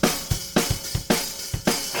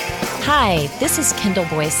Hi, this is Kendall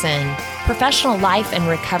Boyson, professional life and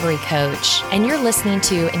recovery coach, and you're listening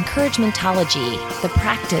to Encouragementology, the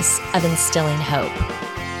practice of instilling hope.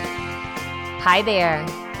 Hi there.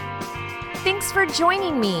 Thanks for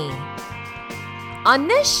joining me. On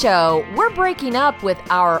this show, we're breaking up with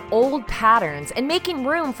our old patterns and making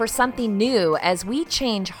room for something new as we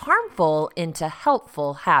change harmful into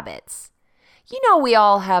helpful habits. You know, we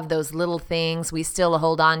all have those little things we still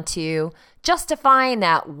hold on to, justifying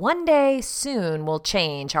that one day soon we'll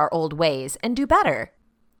change our old ways and do better.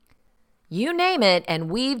 You name it, and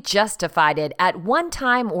we've justified it at one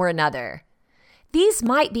time or another. These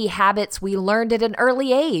might be habits we learned at an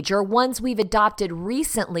early age or ones we've adopted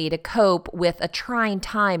recently to cope with a trying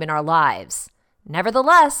time in our lives.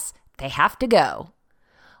 Nevertheless, they have to go.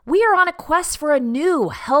 We are on a quest for a new,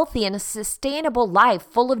 healthy, and a sustainable life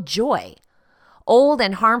full of joy. Old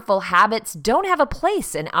and harmful habits don't have a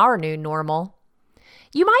place in our new normal.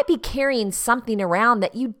 You might be carrying something around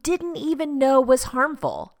that you didn't even know was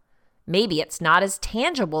harmful. Maybe it's not as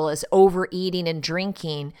tangible as overeating and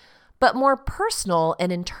drinking, but more personal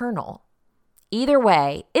and internal. Either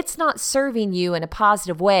way, it's not serving you in a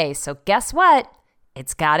positive way, so guess what?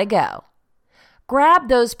 It's gotta go. Grab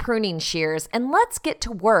those pruning shears and let's get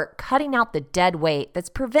to work cutting out the dead weight that's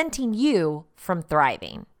preventing you from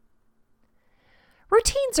thriving.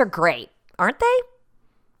 Routines are great, aren't they?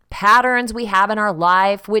 Patterns we have in our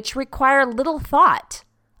life which require little thought,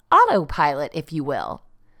 autopilot, if you will.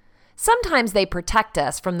 Sometimes they protect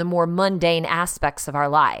us from the more mundane aspects of our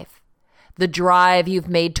life. The drive you've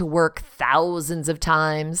made to work thousands of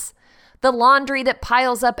times, the laundry that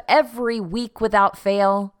piles up every week without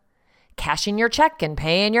fail, cashing your check and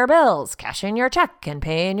paying your bills, cashing your check and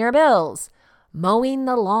paying your bills, mowing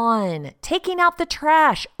the lawn, taking out the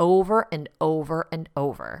trash over and over and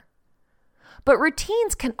over. But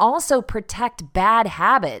routines can also protect bad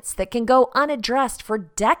habits that can go unaddressed for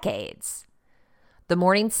decades. The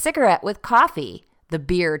morning cigarette with coffee, the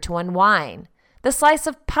beer to unwind, the slice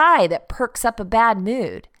of pie that perks up a bad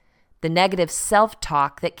mood, the negative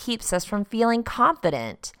self-talk that keeps us from feeling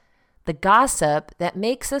confident, the gossip that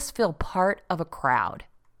makes us feel part of a crowd.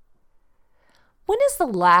 When is the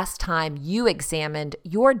last time you examined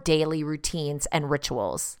your daily routines and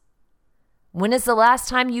rituals? When is the last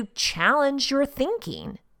time you challenged your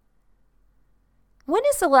thinking? When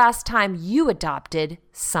is the last time you adopted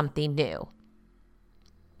something new?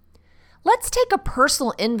 Let's take a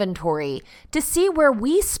personal inventory to see where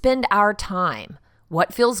we spend our time,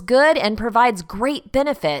 what feels good and provides great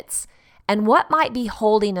benefits, and what might be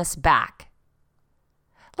holding us back.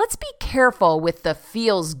 Let's be careful with the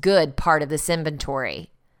feels good part of this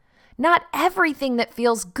inventory. Not everything that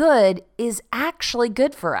feels good is actually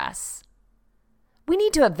good for us. We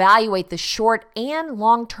need to evaluate the short and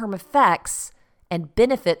long-term effects and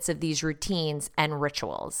benefits of these routines and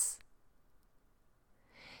rituals.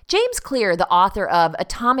 James Clear, the author of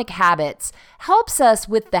Atomic Habits, helps us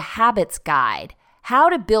with the Habits Guide, how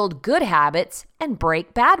to build good habits and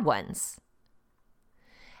break bad ones.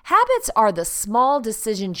 Habits are the small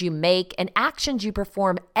decisions you make and actions you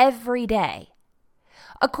perform every day.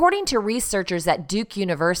 According to researchers at Duke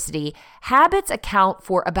University, habits account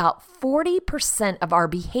for about 40% of our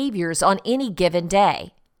behaviors on any given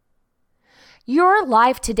day. Your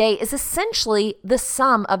life today is essentially the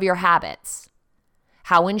sum of your habits.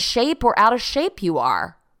 How in shape or out of shape you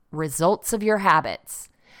are, results of your habits.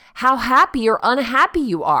 How happy or unhappy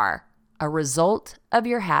you are, a result of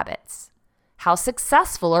your habits. How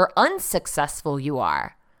successful or unsuccessful you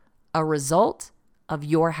are, a result of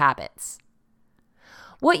your habits.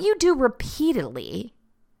 What you do repeatedly,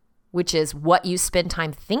 which is what you spend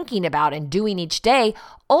time thinking about and doing each day,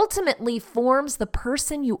 ultimately forms the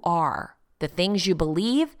person you are, the things you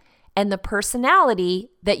believe, and the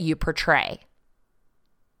personality that you portray.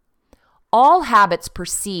 All habits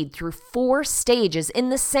proceed through 4 stages in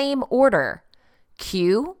the same order: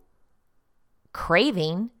 cue,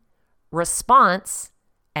 craving, response,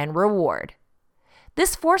 and reward.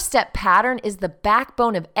 This 4-step pattern is the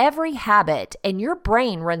backbone of every habit, and your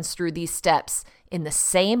brain runs through these steps in the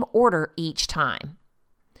same order each time.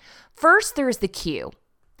 First, there's the cue.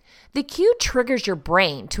 The cue triggers your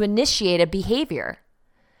brain to initiate a behavior.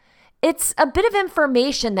 It's a bit of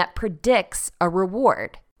information that predicts a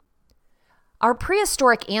reward. Our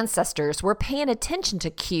prehistoric ancestors were paying attention to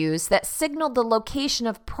cues that signaled the location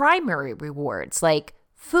of primary rewards like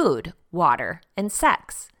food, water, and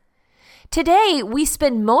sex. Today, we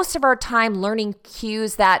spend most of our time learning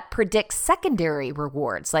cues that predict secondary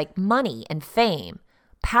rewards like money and fame,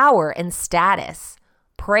 power and status,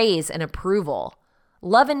 praise and approval,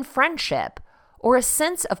 love and friendship, or a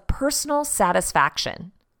sense of personal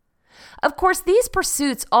satisfaction. Of course, these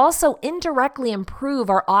pursuits also indirectly improve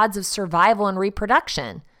our odds of survival and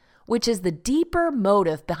reproduction, which is the deeper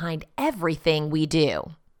motive behind everything we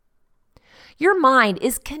do. Your mind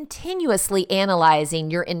is continuously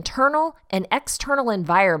analyzing your internal and external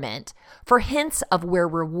environment for hints of where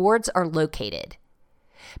rewards are located.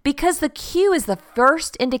 Because the cue is the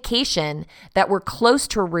first indication that we're close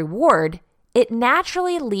to a reward, it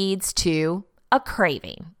naturally leads to a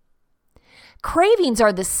craving. Cravings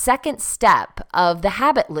are the second step of the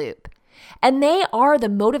habit loop, and they are the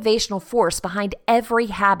motivational force behind every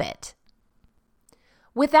habit.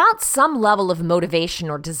 Without some level of motivation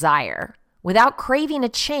or desire, without craving a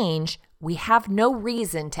change, we have no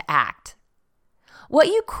reason to act. What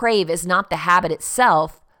you crave is not the habit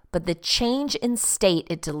itself, but the change in state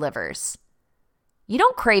it delivers. You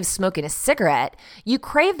don't crave smoking a cigarette, you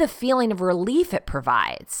crave the feeling of relief it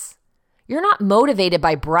provides. You're not motivated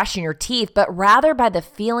by brushing your teeth, but rather by the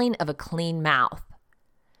feeling of a clean mouth.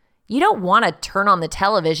 You don't want to turn on the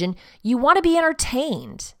television, you want to be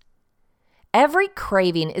entertained. Every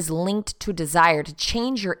craving is linked to a desire to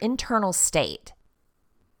change your internal state.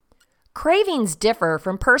 Cravings differ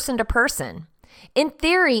from person to person. In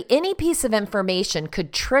theory, any piece of information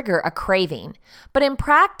could trigger a craving, but in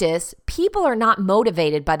practice, people are not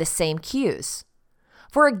motivated by the same cues.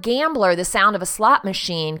 For a gambler, the sound of a slot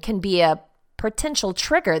machine can be a potential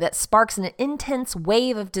trigger that sparks an intense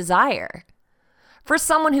wave of desire. For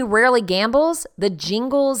someone who rarely gambles, the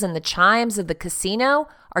jingles and the chimes of the casino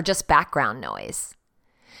are just background noise.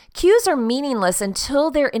 Cues are meaningless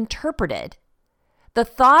until they're interpreted. The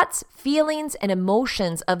thoughts, feelings, and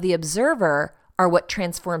emotions of the observer are what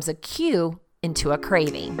transforms a cue into a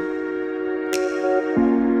craving.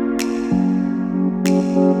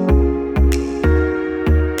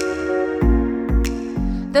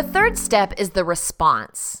 The third step is the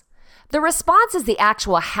response. The response is the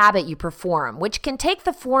actual habit you perform, which can take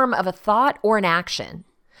the form of a thought or an action.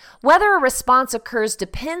 Whether a response occurs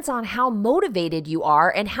depends on how motivated you are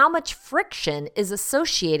and how much friction is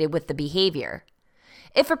associated with the behavior.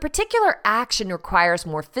 If a particular action requires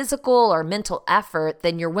more physical or mental effort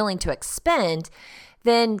than you're willing to expend,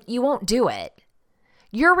 then you won't do it.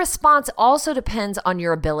 Your response also depends on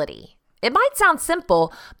your ability. It might sound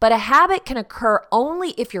simple, but a habit can occur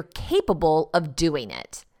only if you're capable of doing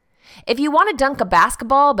it. If you want to dunk a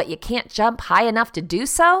basketball but you can't jump high enough to do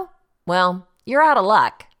so, well, you're out of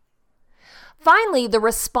luck. Finally, the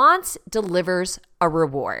response delivers a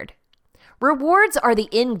reward. Rewards are the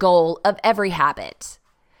end goal of every habit.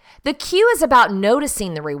 The cue is about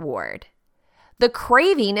noticing the reward. The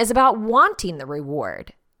craving is about wanting the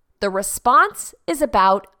reward. The response is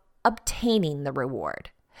about obtaining the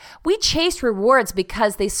reward. We chase rewards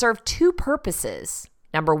because they serve two purposes.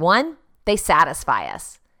 Number one, they satisfy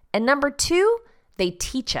us. And number two, they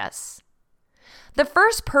teach us. The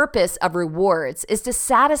first purpose of rewards is to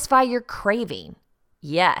satisfy your craving.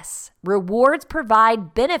 Yes, rewards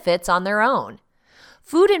provide benefits on their own.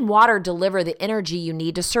 Food and water deliver the energy you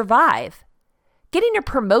need to survive. Getting a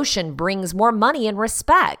promotion brings more money and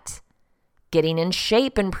respect. Getting in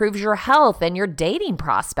shape improves your health and your dating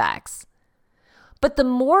prospects. But the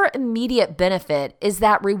more immediate benefit is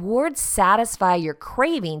that rewards satisfy your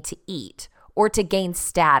craving to eat or to gain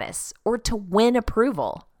status or to win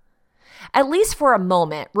approval. At least for a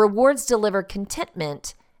moment, rewards deliver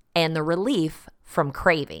contentment and the relief from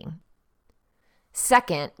craving.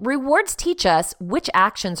 Second, rewards teach us which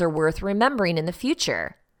actions are worth remembering in the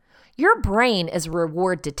future. Your brain is a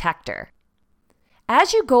reward detector.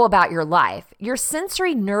 As you go about your life, your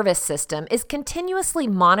sensory nervous system is continuously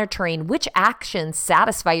monitoring which actions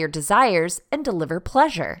satisfy your desires and deliver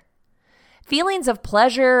pleasure. Feelings of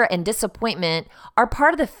pleasure and disappointment are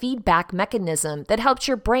part of the feedback mechanism that helps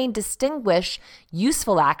your brain distinguish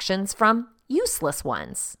useful actions from useless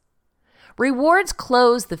ones. Rewards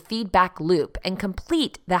close the feedback loop and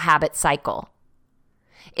complete the habit cycle.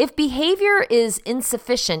 If behavior is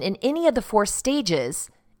insufficient in any of the four stages,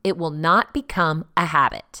 it will not become a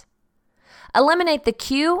habit. Eliminate the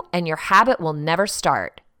cue and your habit will never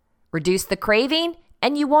start. Reduce the craving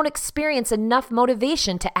and you won't experience enough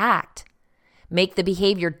motivation to act. Make the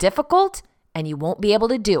behavior difficult and you won't be able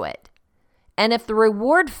to do it. And if the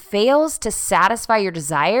reward fails to satisfy your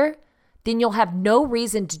desire, then you'll have no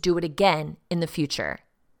reason to do it again in the future.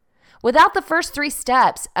 Without the first three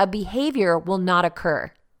steps, a behavior will not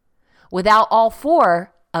occur. Without all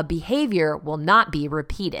four, a behavior will not be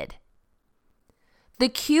repeated. The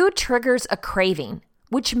cue triggers a craving,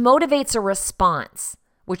 which motivates a response,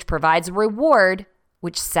 which provides a reward,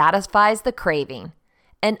 which satisfies the craving,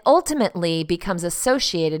 and ultimately becomes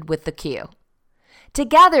associated with the cue.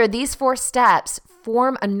 Together, these 4 steps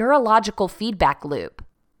form a neurological feedback loop.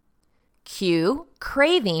 Cue,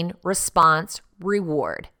 craving, response,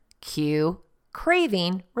 reward. Cue,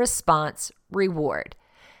 craving, response, reward.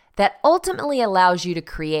 That ultimately allows you to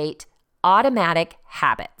create automatic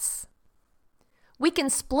habits. We can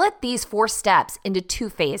split these 4 steps into 2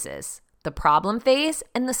 phases, the problem phase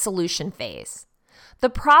and the solution phase. The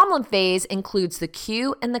problem phase includes the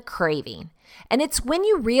cue and the craving, and it's when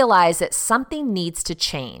you realize that something needs to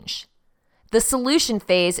change. The solution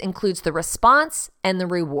phase includes the response and the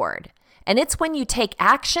reward, and it's when you take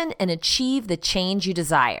action and achieve the change you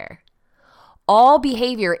desire. All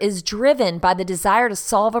behavior is driven by the desire to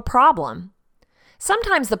solve a problem.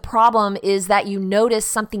 Sometimes the problem is that you notice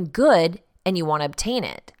something good and you want to obtain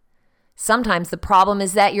it. Sometimes the problem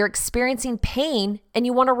is that you're experiencing pain and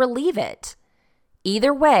you want to relieve it.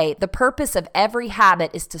 Either way, the purpose of every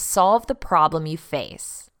habit is to solve the problem you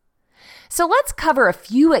face. So let's cover a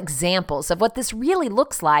few examples of what this really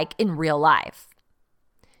looks like in real life.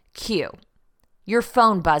 Cue. Your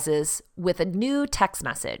phone buzzes with a new text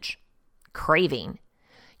message. Craving.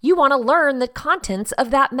 You want to learn the contents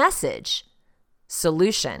of that message.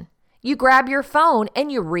 Solution. You grab your phone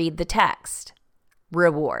and you read the text.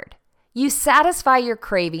 Reward. You satisfy your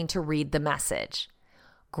craving to read the message.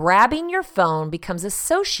 Grabbing your phone becomes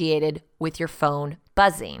associated with your phone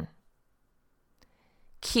buzzing.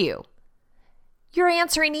 Cue. You're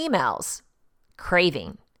answering emails.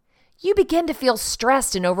 Craving. You begin to feel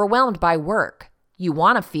stressed and overwhelmed by work. You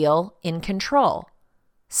want to feel in control.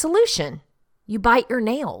 Solution. You bite your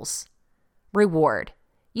nails. Reward.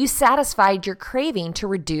 You satisfied your craving to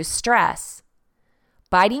reduce stress.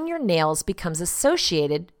 Biting your nails becomes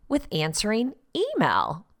associated with answering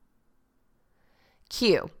email.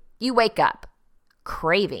 Cue. You wake up.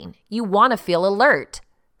 Craving. You want to feel alert.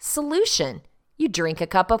 Solution. You drink a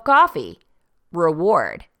cup of coffee.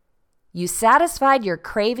 Reward. You satisfied your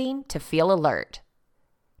craving to feel alert.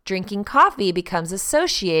 Drinking coffee becomes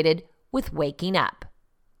associated with waking up.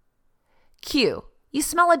 Cue. You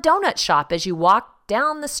smell a donut shop as you walk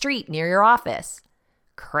down the street near your office.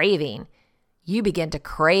 Craving. You begin to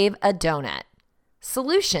crave a donut.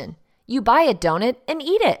 Solution. You buy a donut and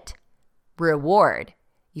eat it. Reward.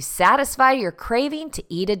 You satisfy your craving to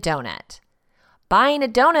eat a donut. Buying a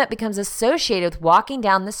donut becomes associated with walking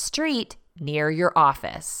down the street near your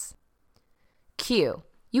office. Cue.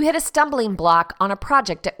 You hit a stumbling block on a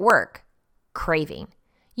project at work. Craving.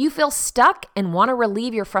 You feel stuck and want to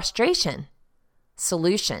relieve your frustration.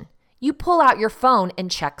 Solution. You pull out your phone and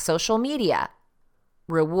check social media.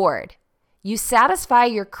 Reward. You satisfy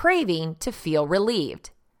your craving to feel relieved.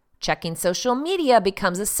 Checking social media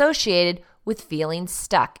becomes associated with feeling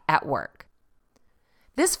stuck at work.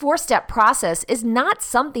 This 4-step process is not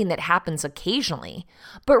something that happens occasionally,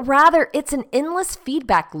 but rather it's an endless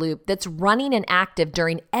feedback loop that's running and active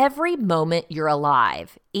during every moment you're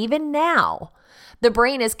alive, even now. The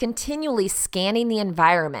brain is continually scanning the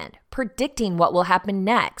environment, predicting what will happen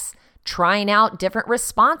next, trying out different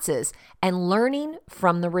responses, and learning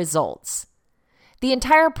from the results. The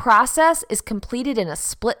entire process is completed in a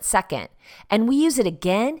split second, and we use it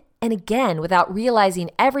again and again without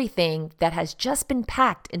realizing everything that has just been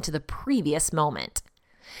packed into the previous moment.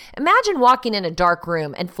 Imagine walking in a dark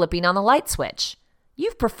room and flipping on the light switch.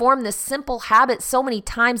 You've performed this simple habit so many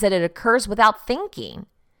times that it occurs without thinking.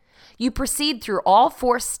 You proceed through all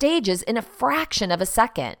 4 stages in a fraction of a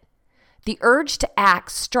second. The urge to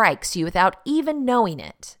act strikes you without even knowing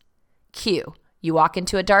it. Cue. You walk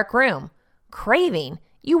into a dark room. Craving.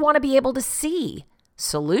 You want to be able to see.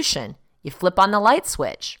 Solution. You flip on the light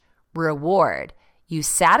switch. Reward. You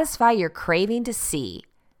satisfy your craving to see.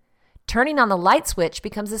 Turning on the light switch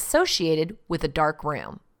becomes associated with a dark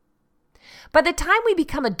room. By the time we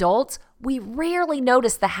become adults, we rarely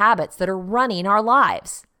notice the habits that are running our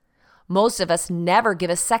lives. Most of us never give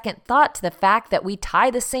a second thought to the fact that we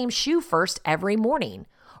tie the same shoe first every morning,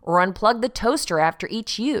 or unplug the toaster after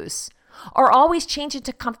each use, or always change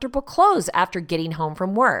into comfortable clothes after getting home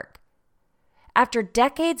from work. After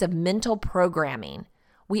decades of mental programming,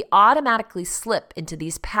 we automatically slip into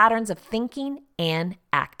these patterns of thinking and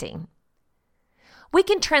acting. We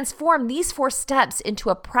can transform these 4 steps into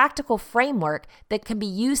a practical framework that can be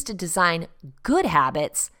used to design good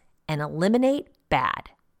habits and eliminate bad.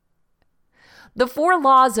 The 4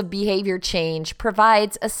 laws of behavior change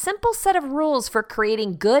provides a simple set of rules for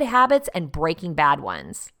creating good habits and breaking bad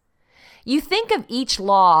ones. You think of each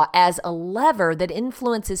law as a lever that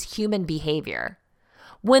influences human behavior.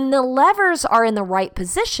 When the levers are in the right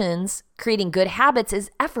positions, creating good habits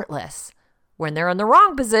is effortless. When they're in the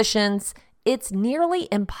wrong positions, it's nearly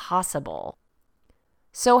impossible.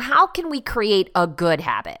 So how can we create a good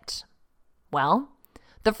habit? Well,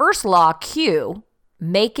 the first law, Q,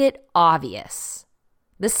 make it obvious.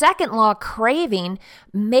 The second law, craving,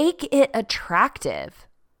 make it attractive.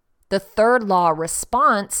 The third law,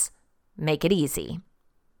 response, make it easy.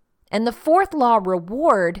 And the fourth law,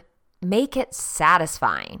 reward, make it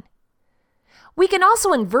satisfying. We can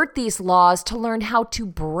also invert these laws to learn how to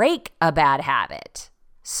break a bad habit.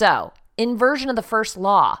 So, inversion of the first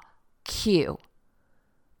law, Q,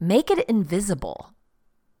 make it invisible.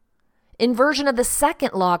 Inversion of the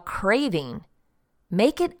second law, craving,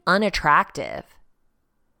 make it unattractive.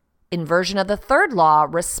 Inversion of the third law,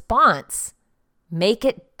 response, make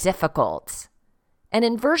it difficult. And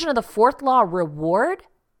inversion of the fourth law, reward,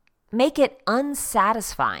 make it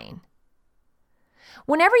unsatisfying.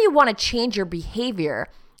 Whenever you want to change your behavior,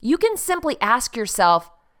 you can simply ask yourself,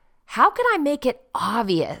 how can I make it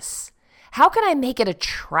obvious? How can I make it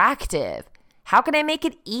attractive? How can I make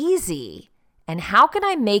it easy? And how can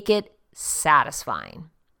I make it satisfying?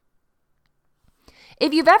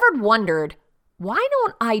 If you've ever wondered, why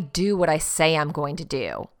don't I do what I say I'm going to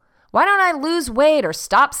do? Why don't I lose weight or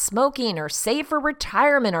stop smoking or save for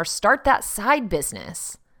retirement or start that side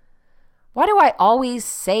business? Why do I always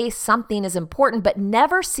say something is important but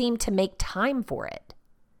never seem to make time for it?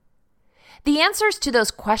 The answers to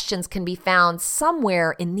those questions can be found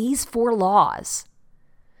somewhere in these 4 laws.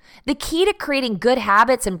 The key to creating good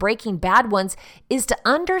habits and breaking bad ones is to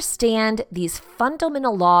understand these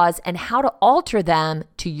fundamental laws and how to alter them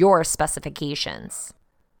to your specifications.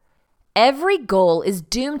 Every goal is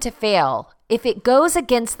doomed to fail if it goes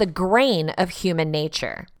against the grain of human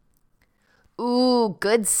nature. Ooh,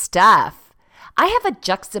 good stuff. I have a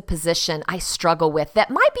juxtaposition I struggle with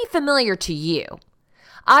that might be familiar to you.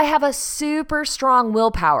 I have a super strong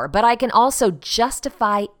willpower, but I can also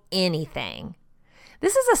justify anything.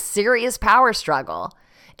 This is a serious power struggle.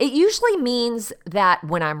 It usually means that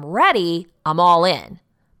when I'm ready, I'm all in.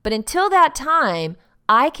 But until that time,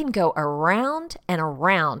 I can go around and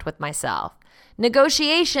around with myself.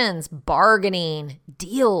 Negotiations, bargaining,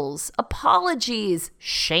 deals, apologies,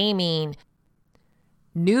 shaming,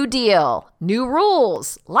 new deal, new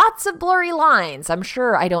rules, lots of blurry lines. I'm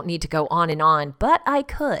sure I don't need to go on and on, but I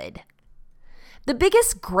could. The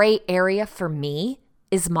biggest gray area for me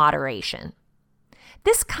is moderation.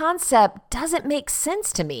 This concept doesn't make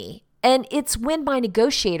sense to me, and it's when my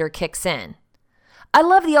negotiator kicks in. I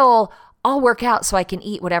love the old, I'll work out so I can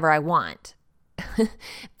eat whatever I want.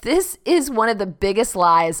 This is one of the biggest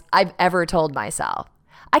lies I've ever told myself.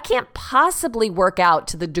 I can't possibly work out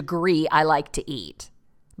to the degree I like to eat.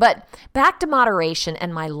 But back to moderation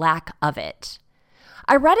and my lack of it.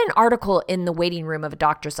 I read an article in the waiting room of a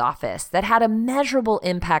doctor's office that had a measurable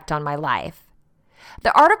impact on my life.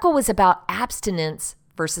 The article was about abstinence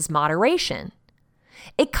versus moderation.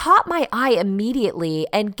 It caught my eye immediately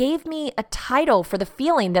and gave me a title for the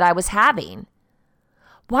feeling that I was having.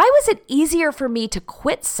 Why was it easier for me to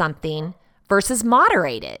quit something versus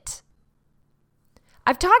moderate it?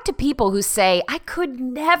 I've talked to people who say, I could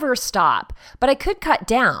never stop, but I could cut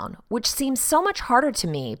down, which seems so much harder to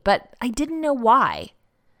me, but I didn't know why.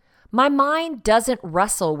 My mind doesn't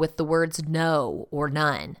wrestle with the words no or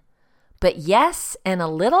none, but yes and a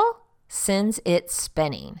little sends it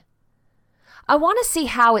spinning. I want to see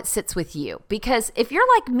how it sits with you, because if you're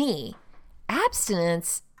like me,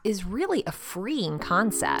 abstinence is really a freeing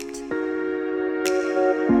concept.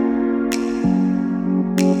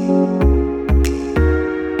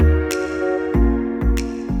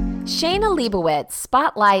 Shana Leibowitz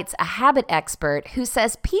spotlights a habit expert who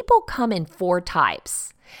says people come in 4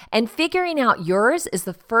 types, and figuring out yours is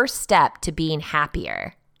the first step to being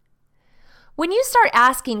happier. When you start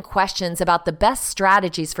asking questions about the best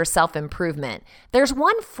strategies for self-improvement, there's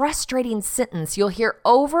one frustrating sentence you'll hear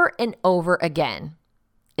over and over again.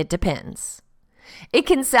 It depends. It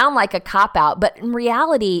can sound like a cop-out, but in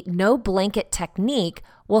reality, no blanket technique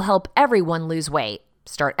will help everyone lose weight,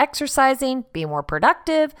 start exercising, be more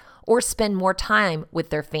productive, or spend more time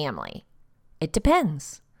with their family. It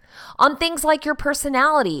depends on things like your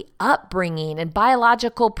personality, upbringing, and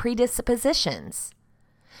biological predispositions.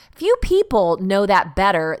 Few people know that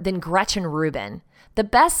better than Gretchen Rubin, the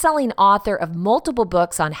best-selling author of multiple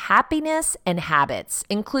books on happiness and habits,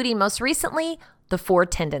 including most recently, The 4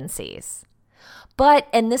 Tendencies. But,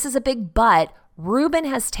 and this is a big but, Rubin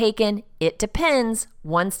has taken "it depends"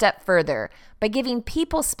 one step further by giving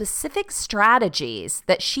people specific strategies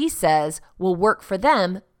that she says will work for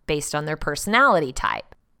them based on their personality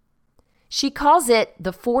type. She calls it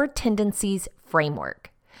the 4 Tendencies Framework.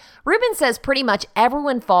 Rubin says pretty much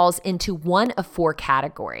everyone falls into one of 4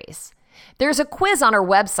 categories. There's a quiz on our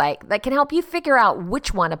website that can help you figure out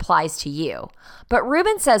which one applies to you. But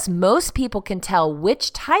Rubin says most people can tell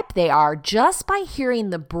which type they are just by hearing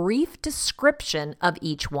the brief description of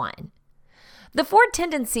each one. The 4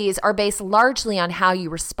 tendencies are based largely on how you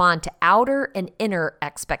respond to outer and inner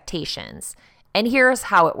expectations. And here's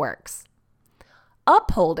how it works.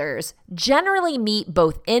 Upholders generally meet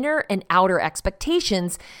both inner and outer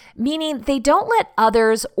expectations, meaning they don't let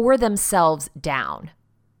others or themselves down.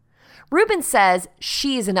 Rubin says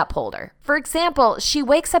she's an upholder. For example, she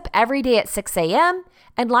wakes up every day at 6 a.m.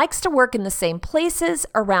 and likes to work in the same places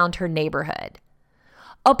around her neighborhood.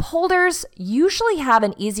 Upholders usually have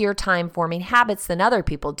an easier time forming habits than other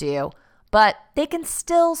people do, but they can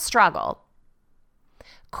still struggle.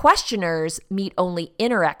 Questioners meet only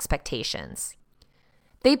inner expectations.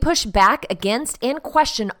 They push back against and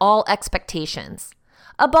question all expectations.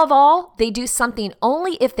 Above all, they do something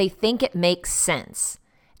only if they think it makes sense.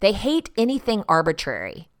 They hate anything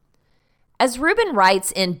arbitrary. As Rubin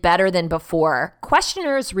writes in Better Than Before,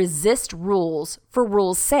 questioners resist rules for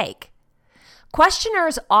rules' sake.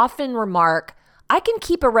 Questioners often remark, I can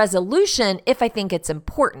keep a resolution if I think it's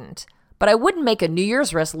important, but I wouldn't make a New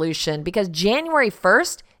Year's resolution because January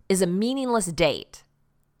 1st is a meaningless date.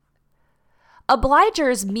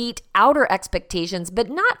 Obligers meet outer expectations, but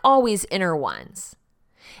not always inner ones.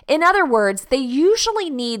 In other words, they usually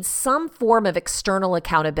need some form of external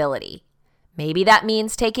accountability. Maybe that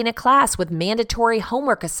means taking a class with mandatory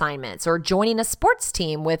homework assignments or joining a sports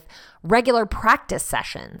team with regular practice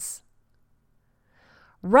sessions.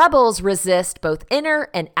 Rebels resist both inner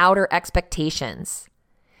and outer expectations.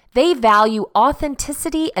 They value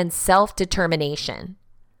authenticity and self-determination.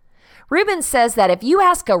 Rubin says that if you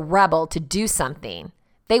ask a rebel to do something,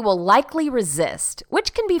 they will likely resist,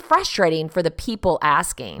 which can be frustrating for the people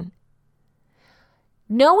asking.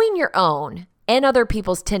 Knowing your own and other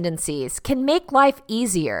people's tendencies can make life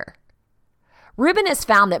easier. Rubin has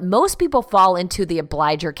found that most people fall into the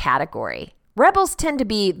obliger category. Rebels tend to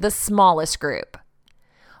be the smallest group.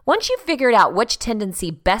 Once you've figured out which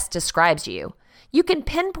tendency best describes you, you can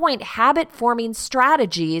pinpoint habit-forming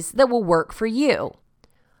strategies that will work for you.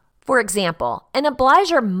 For example, an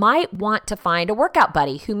obliger might want to find a workout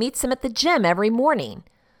buddy who meets him at the gym every morning.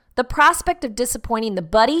 The prospect of disappointing the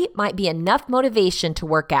buddy might be enough motivation to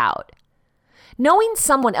work out. Knowing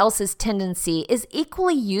someone else's tendency is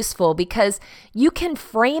equally useful because you can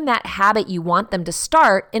frame that habit you want them to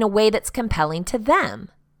start in a way that's compelling to them.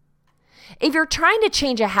 If you're trying to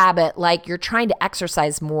change a habit like you're trying to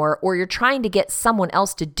exercise more or you're trying to get someone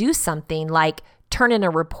else to do something like turn in a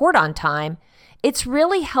report on time, it's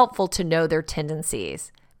really helpful to know their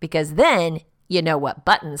tendencies because then you know what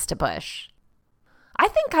buttons to push. I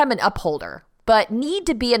think I'm an upholder, but need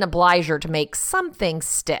to be an obliger to make something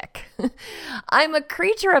stick. I'm a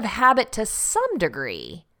creature of habit to some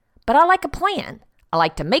degree, but I like a plan. I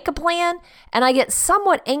like to make a plan, and I get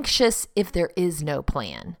somewhat anxious if there is no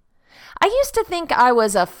plan. I used to think I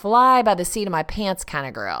was a fly by the seat of my pants kind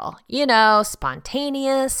of girl.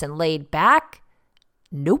 Spontaneous and laid back.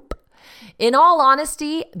 Nope. In all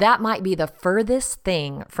honesty, that might be the furthest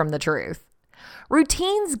thing from the truth.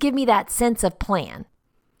 Routines give me that sense of plan.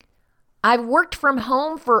 I've worked from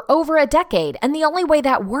home for over a decade, and the only way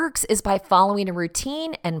that works is by following a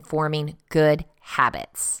routine and forming good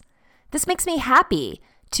habits. This makes me happy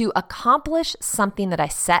to accomplish something that I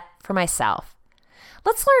set for myself.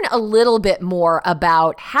 Let's learn a little bit more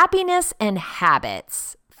about happiness and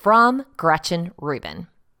habits from Gretchen Rubin.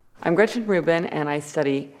 I'm Gretchen Rubin, and I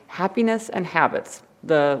study happiness and habits,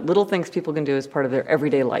 the little things people can do as part of their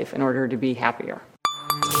everyday life in order to be happier.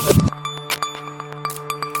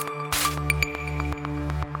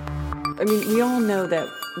 We all know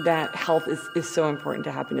that health is so important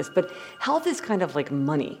to happiness, but health is kind of like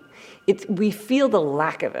money. We feel the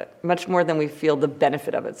lack of it much more than we feel the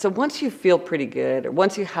benefit of it. So once you feel pretty good, or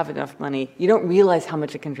once you have enough money, you don't realize how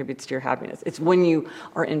much it contributes to your happiness. It's when you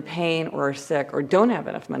are in pain or are sick or don't have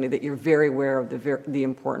enough money that you're very aware of the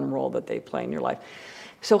important role that they play in your life.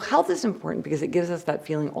 So health is important because it gives us that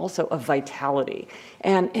feeling also of vitality.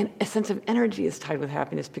 And a sense of energy is tied with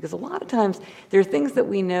happiness because a lot of times there are things that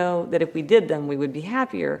we know that if we did them, we would be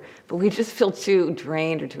happier, but we just feel too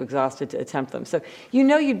drained or too exhausted to attempt them. So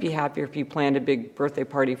you'd be happier if you planned a big birthday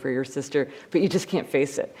party for your sister, but you just can't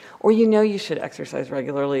face it. Or you should exercise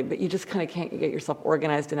regularly, but you just kind of can't get yourself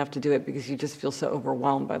organized enough to do it because you just feel so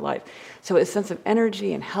overwhelmed by life. So a sense of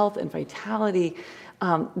energy and health and vitality,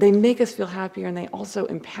 they make us feel happier, and they also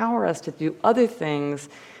empower us to do other things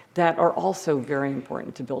that are also very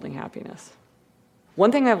important to building happiness.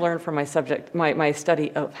 One thing I've learned from my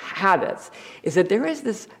study of habits is that there is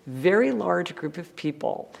this very large group of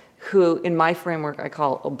people who, in my framework, I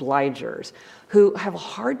call obligers, who have a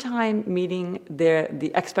hard time meeting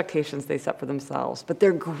the expectations they set for themselves, but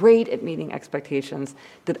they're great at meeting expectations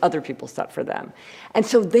that other people set for them. And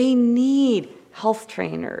so they need health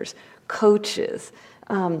trainers, coaches,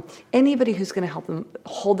 anybody who's going to help them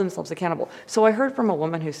hold themselves accountable. So I heard from a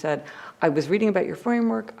woman who said, I was reading about your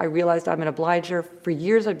framework. I realized I'm an obliger. For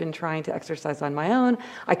years, I've been trying to exercise on my own.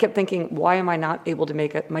 I kept thinking, why am I not able to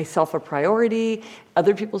make myself a priority?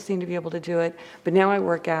 Other people seem to be able to do it. But now I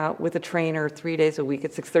work out with a trainer 3 days a week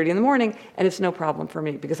at 6:30 in the morning, and it's no problem for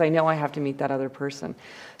me because I know I have to meet that other person.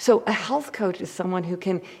 So a health coach is someone who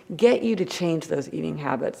can get you to change those eating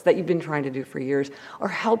habits that you've been trying to do for years, or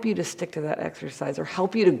help you to stick to that exercise, or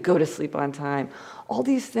help you to go to sleep on time. All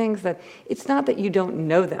these things that it's not that you don't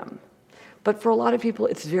know them, but for a lot of people,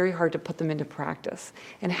 it's very hard to put them into practice.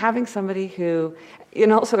 And having somebody who,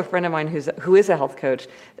 and also a friend of mine who is a health coach,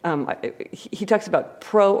 he talks about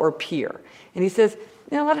pro or peer. And he says,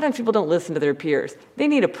 a lot of times people don't listen to their peers. They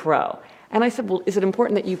need a pro. And I said, well, is it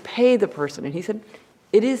important that you pay the person? And he said,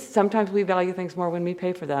 it is. Sometimes we value things more when we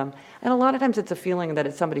pay for them. And a lot of times it's a feeling that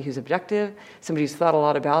it's somebody who's objective, somebody who's thought a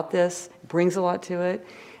lot about this, brings a lot to it.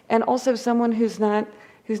 And also someone who's not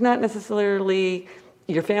necessarily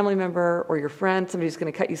your family member or your friend, somebody who's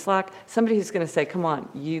going to cut you slack, somebody who's going to say, come on,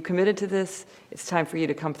 you committed to this, it's time for you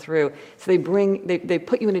to come through. So they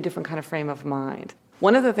put you in a different kind of frame of mind.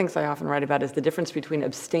 One of the things I often write about is the difference between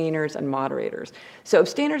abstainers and moderators. So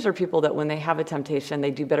abstainers are people that when they have a temptation,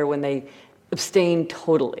 they do better when they abstain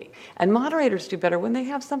totally. And moderators do better when they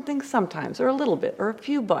have something sometimes, or a little bit, or a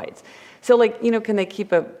few bites. So can they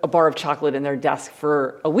keep a bar of chocolate in their desk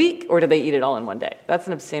for a week, or do they eat it all in one day? That's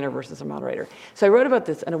an abstainer versus a moderator. So I wrote about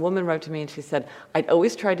this, and a woman wrote to me and she said, I'd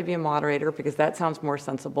always tried to be a moderator because that sounds more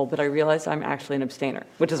sensible, but I realized I'm actually an abstainer,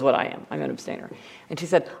 which is what I am. I'm an abstainer. And she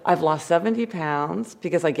said, I've lost 70 pounds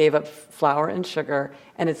because I gave up flour and sugar,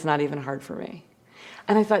 and it's not even hard for me.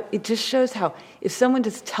 And I thought, it just shows how if someone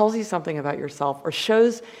just tells you something about yourself or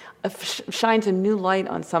shines a new light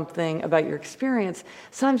on something about your experience,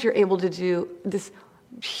 sometimes you're able to do this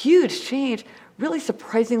huge change really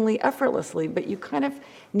surprisingly effortlessly, but you kind of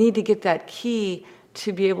need to get that key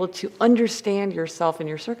to be able to understand yourself and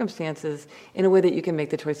your circumstances in a way that you can make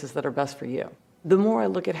the choices that are best for you. The more I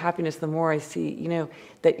look at happiness, the more I see,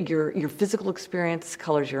 that your physical experience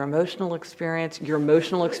colors your emotional experience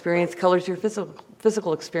colors your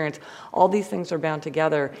physical experience. All these things are bound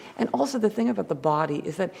together. And also the thing about the body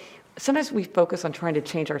is that sometimes we focus on trying to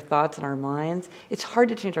change our thoughts and our minds. It's hard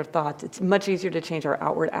to change our thoughts. It's much easier to change our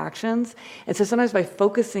outward actions. And so sometimes by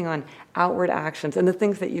focusing on outward actions and the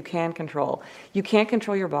things that you can you can't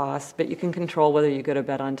control your boss, but you can control whether you go to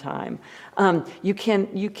bed on time. You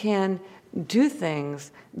can do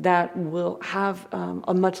things that will have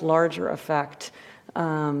a much larger effect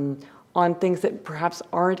on things that perhaps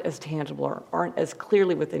aren't as tangible or aren't as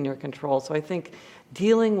clearly within your control. So I think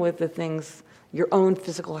dealing with the things, your own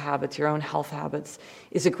physical habits, your own health habits,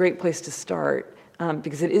 is a great place to start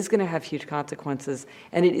because it is going to have huge consequences,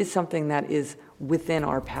 and it is something that is within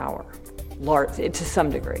our power, to some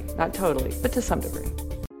degree. Not totally, but to some degree.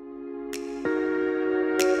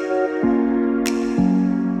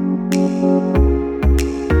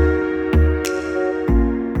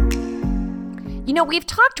 We've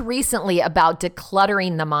talked recently about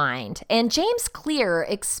decluttering the mind, and James Clear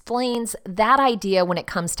explains that idea when it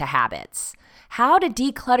comes to habits. How to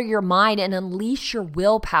declutter your mind and unleash your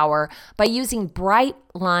willpower by using Bright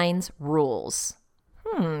Lines rules.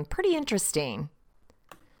 Pretty interesting.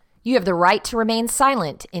 You have the right to remain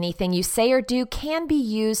silent. Anything you say or do can be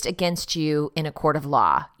used against you in a court of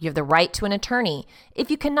law. You have the right to an attorney. If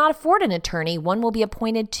you cannot afford an attorney, one will be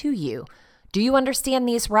appointed to you. Do you understand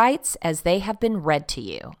these rights as they have been read to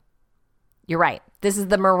you? You're right. This is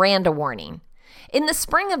the Miranda warning. In the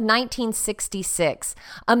spring of 1966,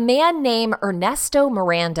 a man named Ernesto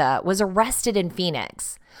Miranda was arrested in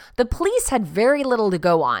Phoenix. The police had very little to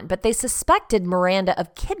go on, but they suspected Miranda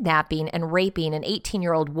of kidnapping and raping an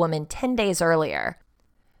 18-year-old woman 10 days earlier.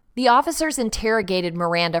 The officers interrogated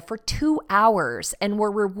Miranda for 2 hours and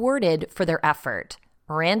were rewarded for their effort.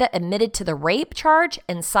 Miranda admitted to the rape charge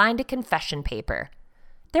and signed a confession paper.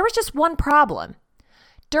 There was just one problem.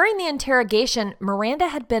 During the interrogation, Miranda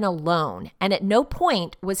had been alone, and at no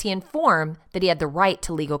point was he informed that he had the right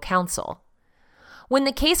to legal counsel. When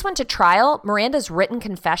the case went to trial, Miranda's written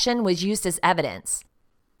confession was used as evidence.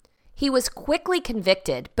 He was quickly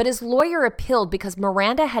convicted, but his lawyer appealed because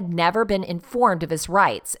Miranda had never been informed of his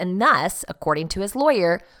rights, and thus, according to his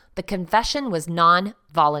lawyer, the confession was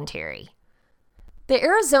non-voluntary. The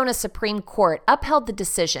Arizona Supreme Court upheld the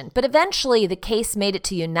decision, but eventually the case made it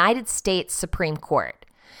to United States Supreme Court.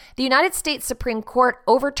 The United States Supreme Court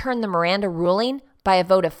overturned the Miranda ruling by a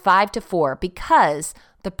vote of 5-4 because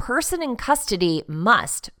the person in custody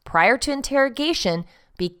must, prior to interrogation,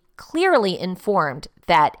 be clearly informed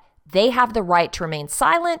that they have the right to remain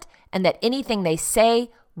silent and that anything they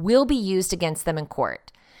say will be used against them in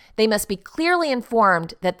court. They must be clearly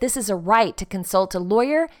informed that this is a right to consult a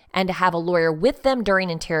lawyer and to have a lawyer with them during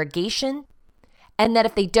interrogation, and that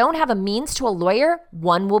if they don't have a means to a lawyer,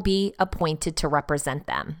 one will be appointed to represent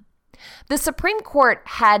them. The Supreme Court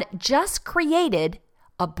had just created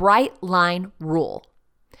a bright line rule.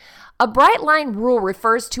 A bright line rule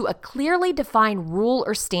refers to a clearly defined rule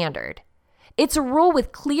or standard. It's a rule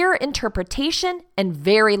with clear interpretation and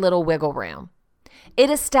very little wiggle room. It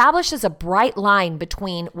establishes a bright line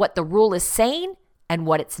between what the rule is saying and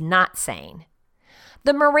what it's not saying.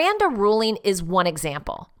 The Miranda ruling is one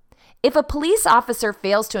example. If a police officer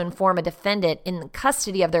fails to inform a defendant in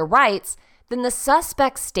custody of their rights, then the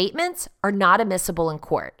suspect's statements are not admissible in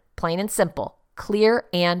court. Plain and simple, clear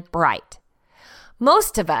and bright.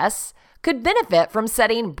 Most of us could benefit from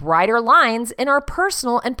setting brighter lines in our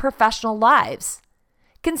personal and professional lives.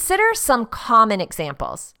 Consider some common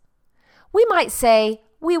examples. We might say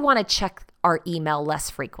we want to check our email less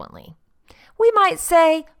frequently. We might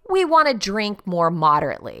say we want to drink more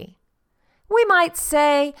moderately. We might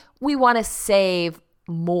say we want to save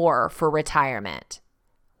more for retirement.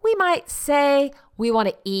 We might say we want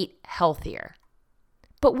to eat healthier.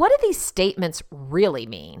 But what do these statements really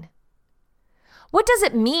mean? What does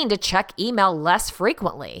it mean to check email less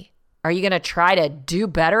frequently? Are you going to try to do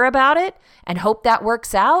better about it and hope that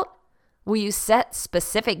works out? Will you set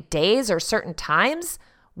specific days or certain times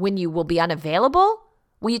when you will be unavailable?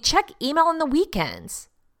 Will you check email on the weekends?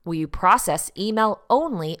 Will you process email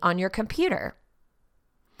only on your computer?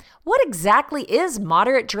 What exactly is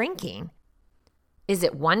moderate drinking? Is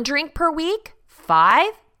it 1 drink per week?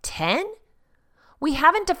 5? 10? We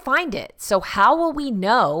haven't defined it, so how will we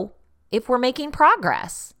know if we're making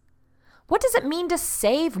progress? What does it mean to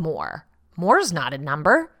save more? More is not a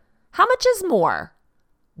number. How much is more?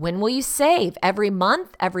 When will you save? Every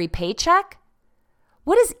month? Every paycheck?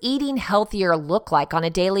 What does eating healthier look like on a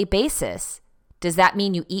daily basis? Does that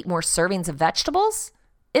mean you eat more servings of vegetables?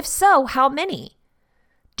 If so, how many?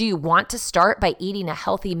 Do you want to start by eating a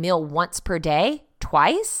healthy meal once per day?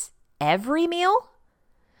 Twice? Every meal?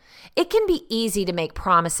 It can be easy to make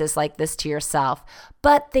promises like this to yourself,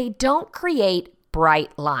 but they don't create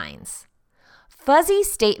bright lines. Fuzzy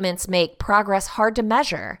statements make progress hard to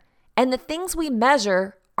measure, and the things we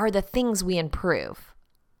measure are the things we improve.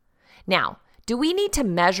 Now, do we need to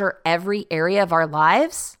measure every area of our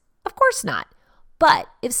lives? Of course not. But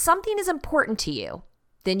if something is important to you,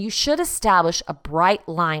 then you should establish a bright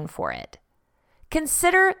line for it.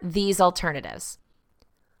 Consider these alternatives.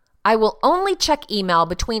 I will only check email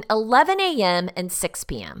between 11 a.m. and 6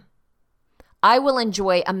 p.m. I will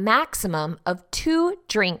enjoy a maximum of 2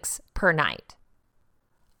 drinks per night.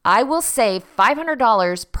 I will save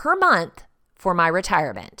 $500 per month for my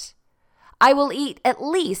retirement. I will eat at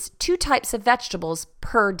least 2 types of vegetables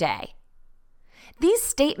per day. These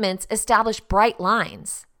statements establish bright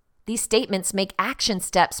lines. These statements make action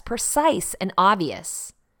steps precise and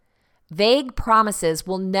obvious. Vague promises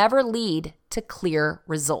will never lead to clear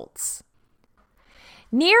results.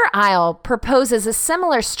 Nir Eyal proposes a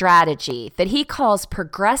similar strategy that he calls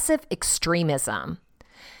progressive extremism.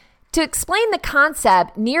 To explain the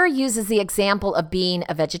concept, Nir uses the example of being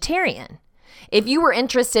a vegetarian. If you were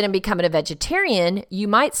interested in becoming a vegetarian, you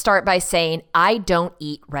might start by saying, I don't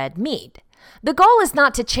eat red meat. The goal is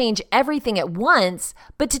not to change everything at once,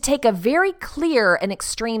 but to take a very clear and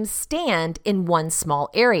extreme stand in one small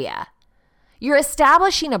area. You're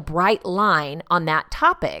establishing a bright line on that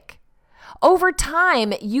topic. Over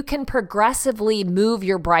time, you can progressively move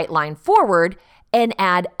your bright line forward and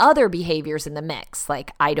add other behaviors in the mix,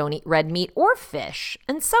 like I don't eat red meat or fish,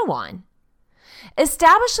 and so on.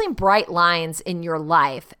 Establishing bright lines in your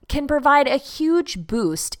life can provide a huge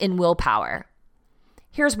boost in willpower.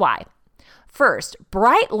 Here's why. First,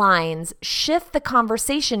 bright lines shift the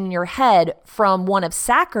conversation in your head from one of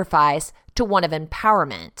sacrifice to one of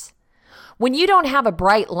empowerment. When you don't have a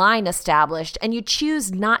bright line established and you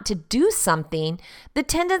choose not to do something, the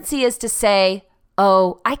tendency is to say,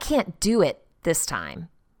 oh, I can't do it this time.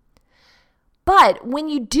 But when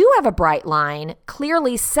you do have a bright line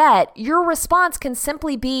clearly set, your response can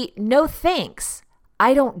simply be, no thanks,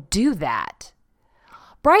 I don't do that.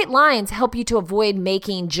 Bright lines help you to avoid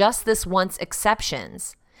making just this once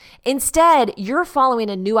exceptions. Instead, you're following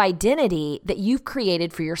a new identity that you've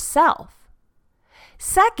created for yourself.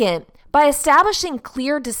 Second, by establishing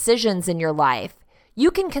clear decisions in your life, you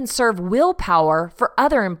can conserve willpower for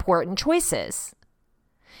other important choices.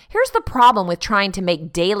 Here's the problem with trying to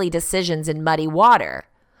make daily decisions in muddy water.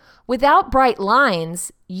 Without bright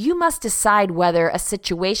lines, you must decide whether a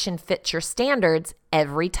situation fits your standards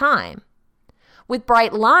every time. With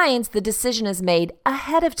bright lines, the decision is made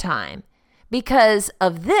ahead of time. Because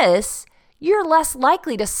of this, you're less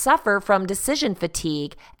likely to suffer from decision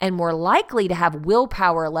fatigue and more likely to have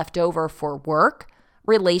willpower left over for work,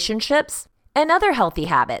 relationships, and other healthy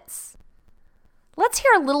habits. Let's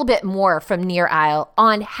hear a little bit more from Nir Eyal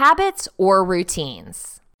on habits or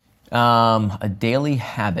routines. A daily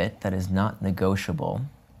habit that is not negotiable.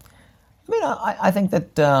 I think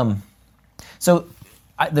that,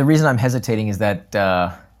 the reason I'm hesitating is that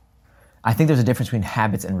I think there's a difference between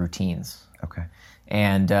habits and routines. Okay.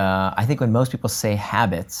 And I think when most people say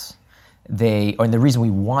habits, and the reason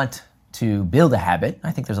we want to build a habit,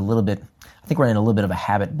 I think we're in a little bit of a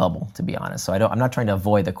habit bubble, to be honest. So I'm not trying to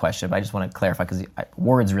avoid the question, but I just want to clarify because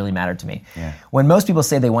words really matter to me. Yeah. When most people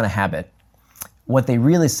say they want a habit, what they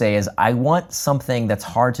really say is, I want something that's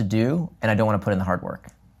hard to do and I don't want to put in the hard work.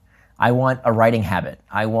 I want a writing habit.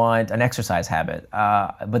 I want an exercise habit.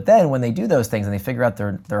 But then when they do those things and they figure out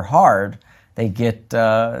they're hard, they get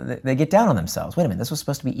down on themselves. Wait a minute, this was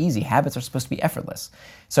supposed to be easy. Habits are supposed to be effortless.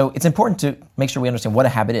 So it's important to make sure we understand what a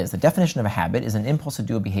habit is. The definition of a habit is an impulse to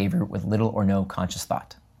do a behavior with little or no conscious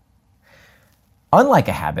thought. Unlike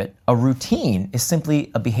a habit, a routine is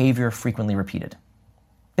simply a behavior frequently repeated.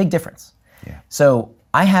 Big difference. Yeah. So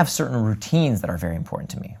I have certain routines that are very important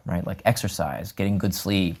to me, right? Like exercise, getting good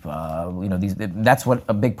sleep. That's what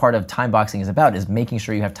a big part of time boxing is about, is making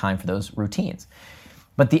sure you have time for those routines.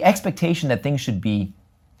 But the expectation that things should be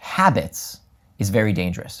habits is very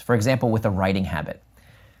dangerous. For example, with a writing habit.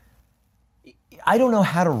 I don't know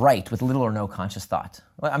how to write with little or no conscious thought.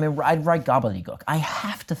 I'd write gobbledygook. I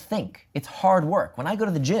have to think. It's hard work. When I go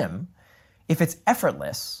to the gym, if it's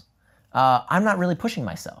effortless, I'm not really pushing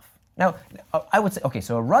myself. Now, I would say,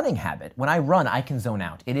 so a running habit, when I run, I can zone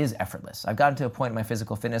out. It is effortless. I've gotten to a point in my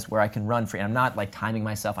physical fitness where I can run free, and I'm not like timing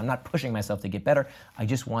myself. I'm not pushing myself to get better. I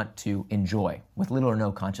just want to enjoy with little or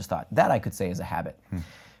no conscious thought. That I could say is a habit.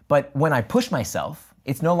 But when I push myself,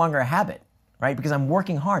 it's no longer a habit, right? Because I'm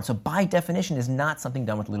working hard. So by definition, is not something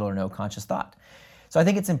done with little or no conscious thought. So I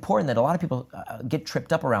think it's important that a lot of people get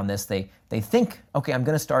tripped up around this. They think, okay, I'm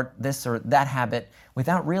going to start this or that habit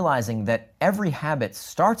without realizing that every habit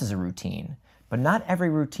starts as a routine, but not every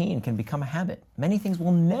routine can become a habit. Many things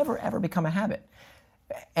will never, ever become a habit.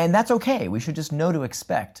 And that's okay. We should just know to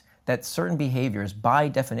expect that certain behaviors, by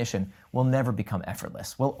definition, will never become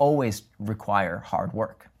effortless, will always require hard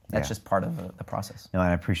work. That's just part of the process. No, and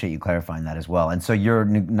I appreciate you clarifying that as well. And so your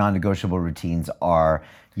non-negotiable routines are,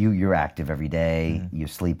 you're active every day, your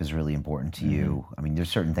sleep is really important to you. I mean, there's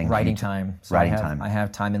certain things. Writing time. So I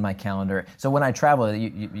have time in my calendar. So when I travel,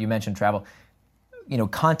 you mentioned travel,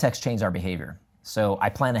 context changes our behavior. So I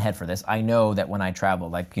plan ahead for this. I know that when I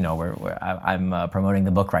travel, I'm promoting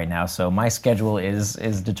the book right now, so my schedule is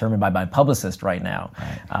determined by my publicist right now.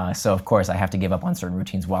 Right. So of course I have to give up on certain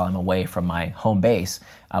routines while I'm away from my home base.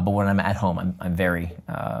 But when I'm at home, I'm very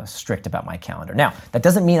strict about my calendar. Now, that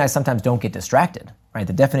doesn't mean I sometimes don't get distracted, right?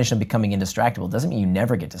 The definition of becoming indistractable doesn't mean you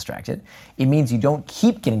never get distracted. It means you don't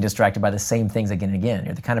keep getting distracted by the same things again and again.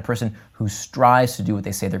 You're the kind of person who strives to do what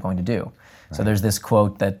they say they're going to do. Right. So there's this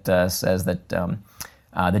quote that says that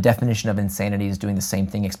the definition of insanity is doing the same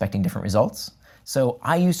thing expecting different results. So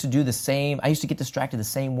I used to get distracted the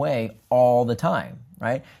same way all the time,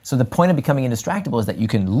 right? So the point of becoming indistractable is that you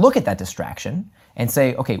can look at that distraction and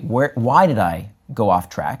say, okay, why did I go off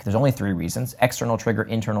track? There's only 3 reasons: external trigger,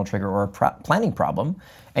 internal trigger, or a planning problem.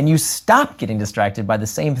 And you stop getting distracted by the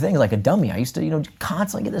same things like a dummy. I used to,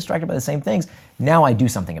 constantly get distracted by the same things. Now I do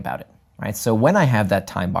something about it, right? So when I have that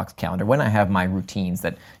time box calendar, when I have my routines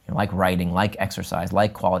that, like writing, like exercise,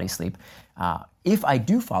 like quality sleep, if I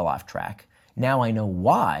do fall off track, now I know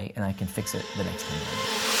why, and I can fix it the next time.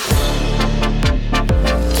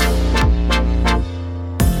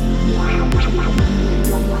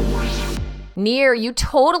 Nir, you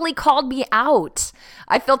totally called me out.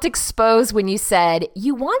 I felt exposed when you said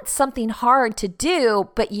you want something hard to do,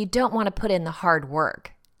 but you don't want to put in the hard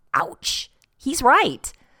work. Ouch. He's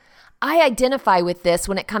right. I identify with this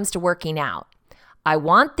when it comes to working out. I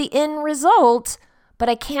want the end result, but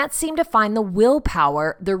I can't seem to find the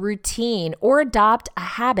willpower, the routine, or adopt a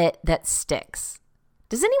habit that sticks.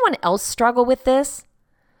 Does anyone else struggle with this?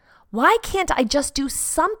 Why can't I just do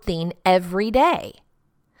something every day?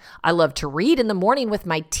 I love to read in the morning with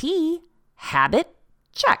my tea. Habit?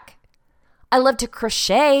 Check. I love to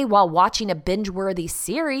crochet while watching a binge-worthy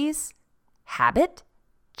series. Habit?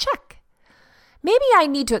 Check. Maybe I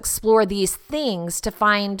need to explore these things to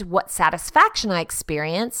find what satisfaction I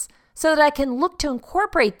experience so that I can look to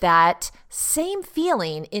incorporate that same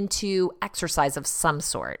feeling into exercise of some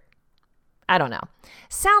sort. I don't know.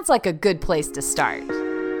 Sounds like a good place to start.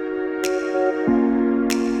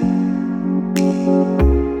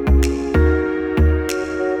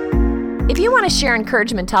 If you want to share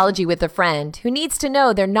Encouragementology with a friend who needs to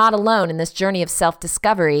know they're not alone in this journey of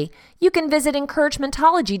self-discovery, you can visit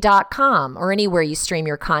encouragementology.com or anywhere you stream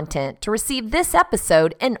your content to receive this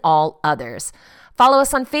episode and all others. Follow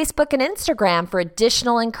us on Facebook and Instagram for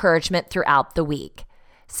additional encouragement throughout the week.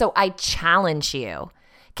 So I challenge you.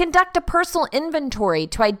 Conduct a personal inventory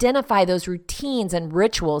to identify those routines and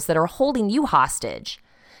rituals that are holding you hostage.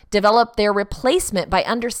 Develop their replacement by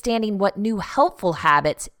understanding what new helpful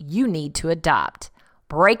habits you need to adopt.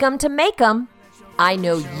 Break them to make them. I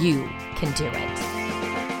know you can do it.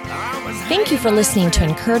 Thank you for listening to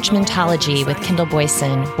Encouragementology with Kendall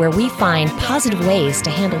Boyson, where we find positive ways to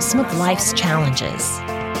handle some of life's challenges.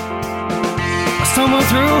 I stumbled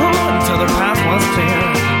through until the path was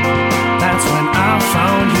clear.